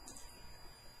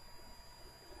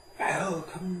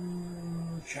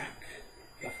 "Welcome, Jack,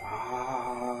 the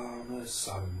farmer's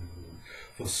son,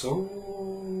 for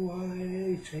so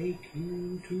I take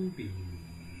you to be,"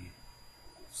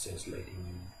 says Lady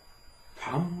Moon.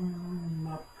 "Come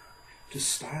up to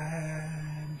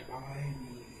stand by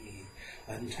me,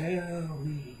 and tell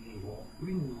me what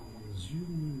brings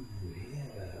you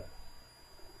here."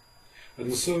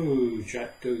 And so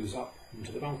Jack goes up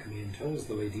onto the balcony and tells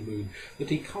the Lady Moon that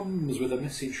he comes with a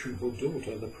message from her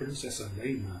daughter, the Princess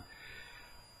Elena.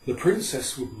 The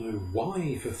princess would know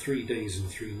why for 3 days and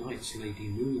 3 nights Lady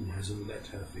Moon hasn't let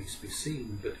her face be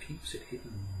seen, but keeps it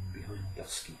hidden behind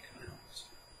dusky clouds.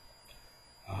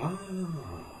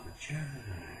 "Ah,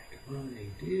 Jack, my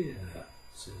dear,"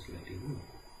 says Lady Moon,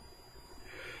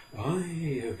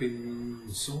 "I have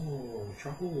been sore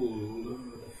troubled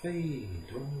over the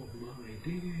fate of my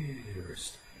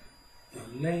dearest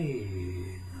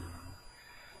Elena,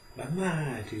 and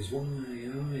that is why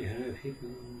I have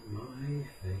hidden my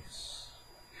face,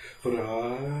 for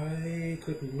I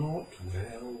could not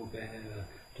well bear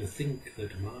to think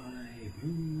that my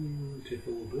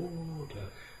beautiful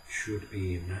daughter should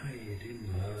be married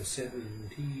in her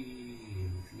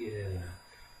 17th year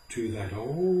to that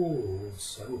old,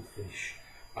 selfish,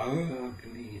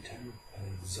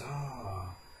 ugly-tempered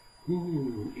Tsar,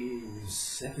 who is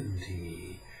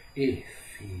 70 if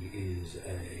he is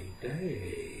a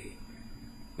day.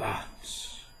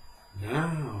 But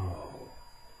now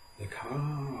the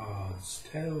cards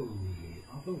tell me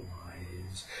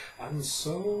otherwise, and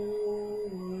so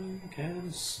I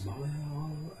can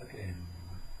smile again.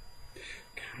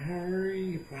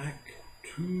 Carry back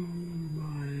to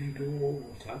my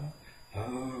daughter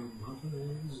her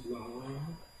mother's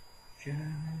love,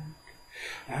 Jack,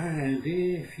 and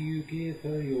if you give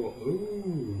her your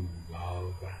own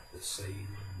love at the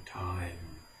same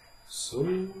time, so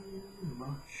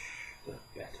much the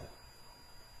better."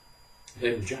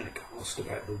 Then Jack asked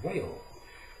about the whale,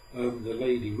 and the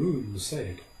Lady Moon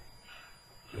said,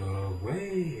 "The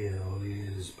whale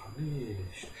is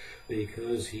punished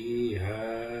because he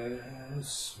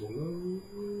has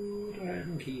swallowed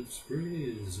and keeps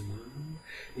prisoner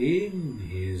in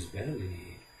his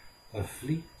belly a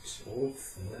fleet of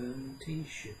 30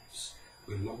 ships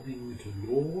belonging to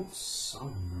Lord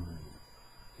Sun.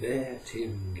 Let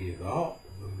him give up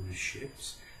those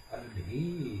ships, and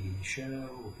he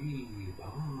shall be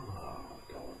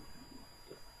pardoned.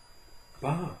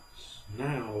 But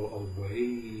now away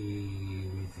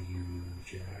with you,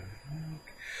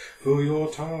 Jack, for your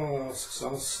tasks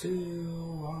are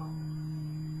still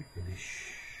unfinished.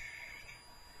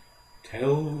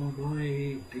 Tell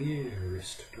my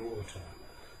dearest daughter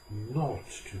not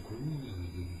to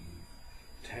grieve.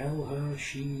 Tell her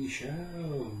she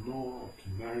shall not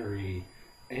marry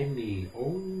any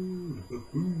old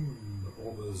baboon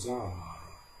of a Tsar.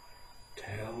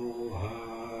 Tell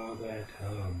her that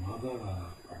her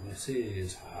mother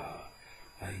promises her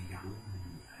a young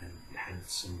and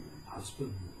handsome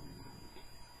husband.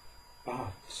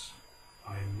 But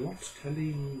I'm not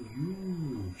telling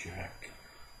you, Jack,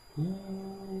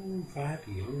 who that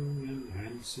young and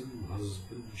handsome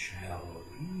husband shall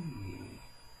be."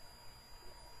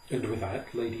 And with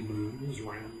that, Lady Moon's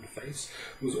round face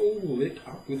was all lit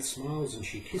up with smiles, and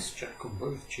she kissed Jack on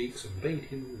both cheeks and bade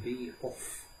him be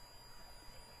off.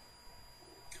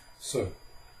 So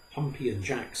Humpy and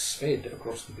Jack sped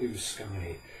across the blue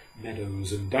sky,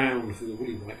 meadows, and down through the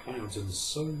woolly white clouds, and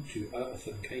so to earth,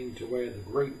 and came to where the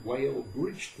great whale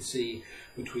bridged the sea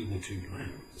between the two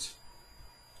lands.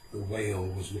 The whale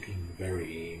was looking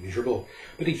very miserable,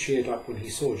 but he cheered up when he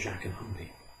saw Jack and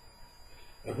Humpy.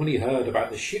 And when he heard about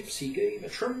the ships, he gave a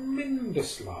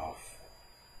tremendous laugh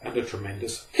and a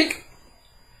tremendous hic,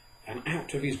 and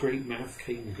out of his great mouth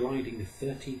came gliding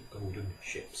 30 golden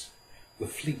ships, the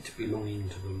fleet belonging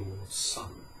to the Lord's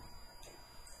Sun.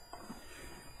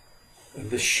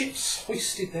 And the ships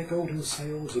hoisted their golden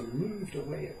sails and moved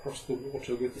away across the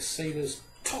water, with the sailors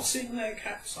tossing their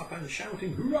caps up and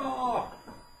shouting, "Hurrah!"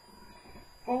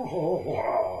 "Ha ha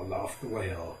ha!" laughed the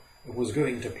whale, and was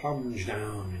going to plunge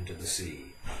down into the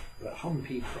sea. But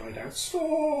Humpy cried out,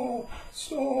 "Stop!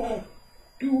 Stop!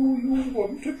 Do you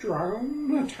want to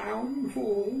drown a town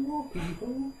full of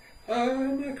people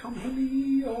and a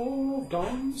company of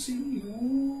dancing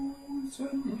youths? knights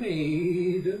and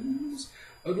maidens,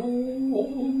 and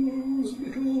all those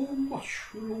little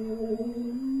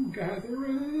mushroom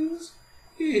gatherers,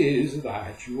 is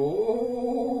that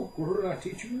your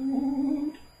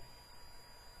gratitude?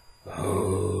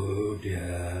 Oh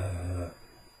dear,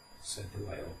 said the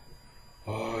whale,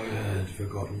 I had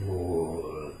forgotten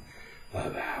all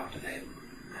about them.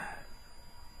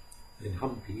 Then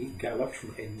Humpy galloped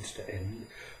from end to end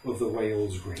of the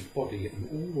whale's great body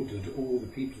and ordered all the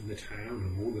people in the town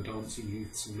and all the dancing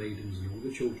youths and maidens and all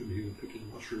the children who were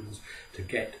picking mushrooms to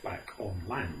get back on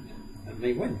land, and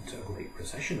they went, a great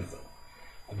procession of them.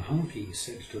 And Humpy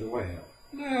said to the whale,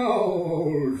 Now,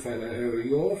 old fellow,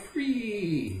 you're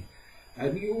free,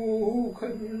 and you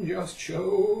can just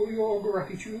show your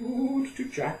gratitude to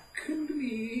Jack and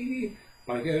me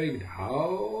by going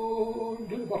down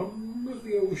to the bottom of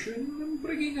the ocean and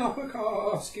bringing up a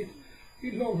casket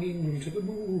belonging to the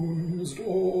moon's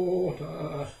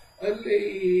daughter,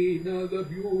 Elena the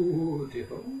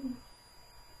Beautiful.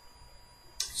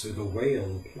 So the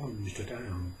whale plunged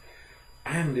down,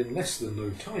 and in less than no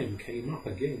time came up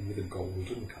again with a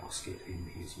golden casket in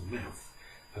his mouth.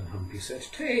 And Humpy said,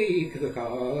 Take the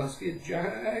casket,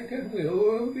 Jack, and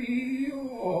we'll be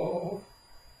off.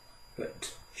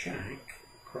 But Jack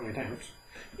cried out,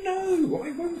 No,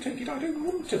 I won't take it, I don't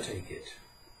want to take it.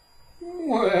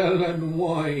 Well, and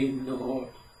why not?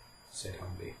 Said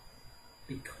Humpy.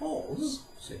 Because,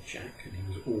 said Jack, and he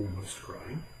was almost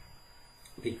crying,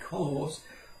 because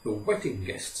the wedding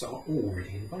guests are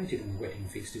already invited and the wedding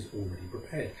feast is already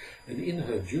prepared, and in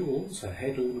her jewels, her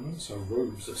head ornaments, her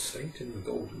robes of state and the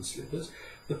golden slippers,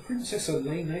 the Princess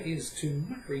Elena is to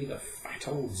marry the fat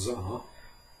old Tsar,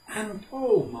 and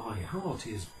oh, my heart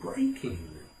is breaking.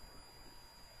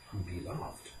 Humpy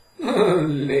laughed.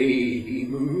 Lady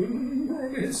Moon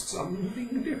promised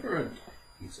something different,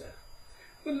 he said.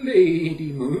 The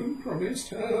Lady Moon promised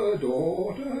her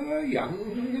daughter a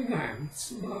young and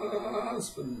handsome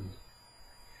husband.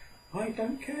 I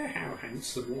don't care how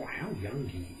handsome or how young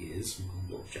he is,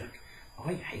 mumbled Jack.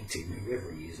 I hate him,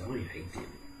 whoever he is, I hate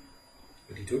him.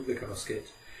 But he took the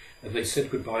casket, and they said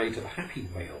goodbye to the happy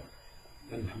whale,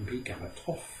 and Humpy galloped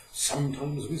off,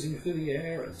 sometimes whizzing through the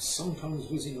air and sometimes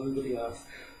whizzing over the earth,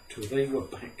 till they were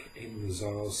back in the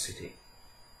Tsar's city.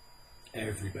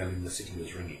 Every bell in the city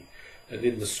was ringing, and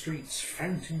in the streets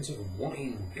fountains of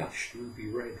wine gushed ruby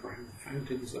red round the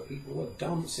fountains. The people were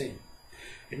dancing.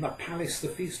 In the palace the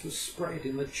feast was spread.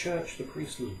 In the church the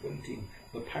priest was waiting.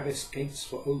 The palace gates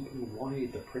were open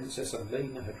wide. The Princess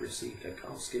Elena had received her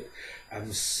casket,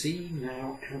 and see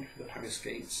now out of the palace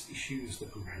gates issues the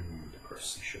grand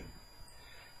procession.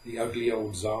 The ugly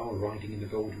old Tsar riding in the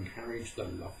golden carriage, the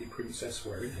lovely princess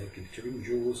wearing her glittering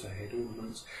jewels, her head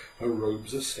ornaments, her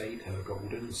robes of state, her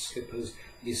golden slippers,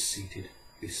 is seated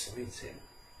beside him.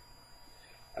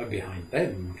 And behind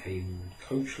them came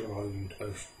coachload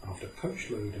after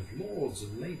coachload of lords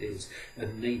and ladies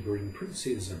and neighbouring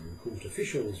princes and court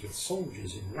officials with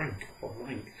soldiers in rank upon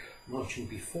rank marching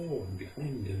before and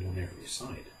behind and on every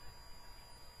side.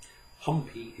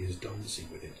 Humpy is dancing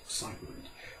with excitement,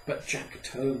 but Jack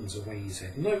turns away his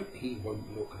head. No, he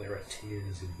won't look, there are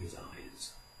tears in his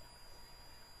eyes.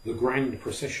 The grand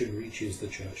procession reaches the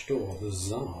church door. The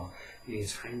Tsar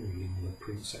is handing the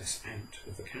princess out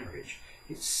of the carriage.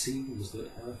 It seems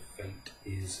that her fate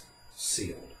is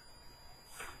sealed.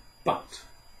 But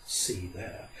see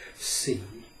there,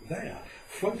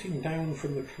 floating down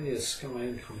from the clear sky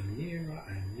and coming nearer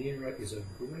and nearer is a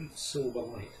great silver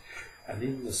light, and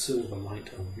in the silver light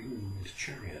a winged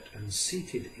chariot, and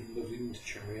seated in the winged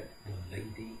chariot the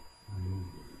Lady Moon.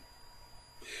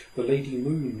 The Lady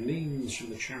Moon leans from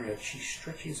the chariot. She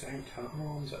stretches out her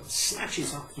arms and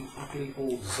snatches up the ugly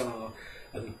old Tsar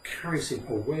and carries him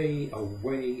away,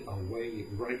 away, away,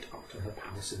 right up to her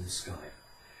palace in the sky.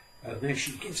 And there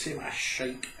she gives him a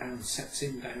shake and sets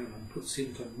him down and puts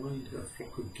him to mind her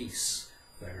flock of geese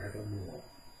forevermore.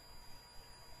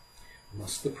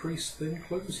 Must the priest then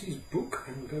close his book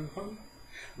and go home?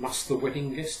 Must the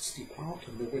wedding guests depart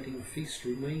and the wedding feast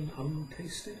remain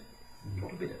untasted?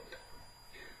 Not a bit.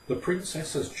 The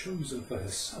princess has chosen for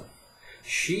herself.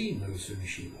 She knows whom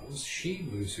she loves. She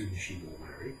knows whom she will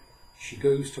marry. She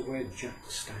goes to where Jack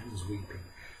stands weeping.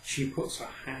 She puts her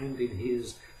hand in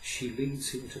his. She leads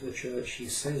him to the church. She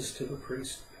says to the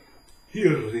priest,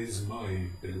 "Here is my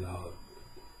beloved.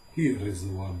 Here is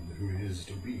the one who is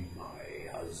to be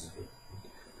my husband.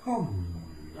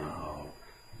 Come now,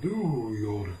 do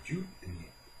your duty.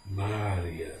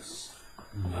 Marry us,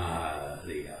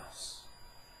 marry us."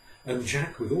 And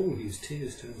Jack, with all his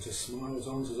tears turned to smiles,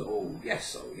 answers, oh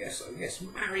yes,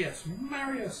 marry us,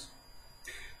 marry us."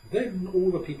 Then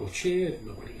all the people cheered, and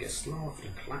the wedding guests laughed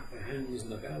and clapped their hands,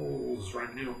 and the bells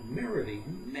rang out merrily,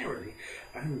 merrily.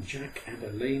 And Jack and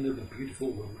Elena the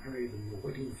Beautiful were married, and the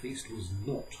wedding feast was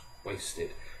not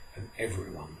wasted, and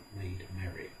everyone made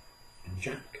merry. And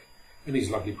Jack and his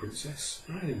lovely princess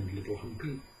and little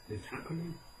Humpy lived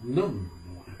happily, none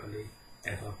more happily,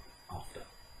 ever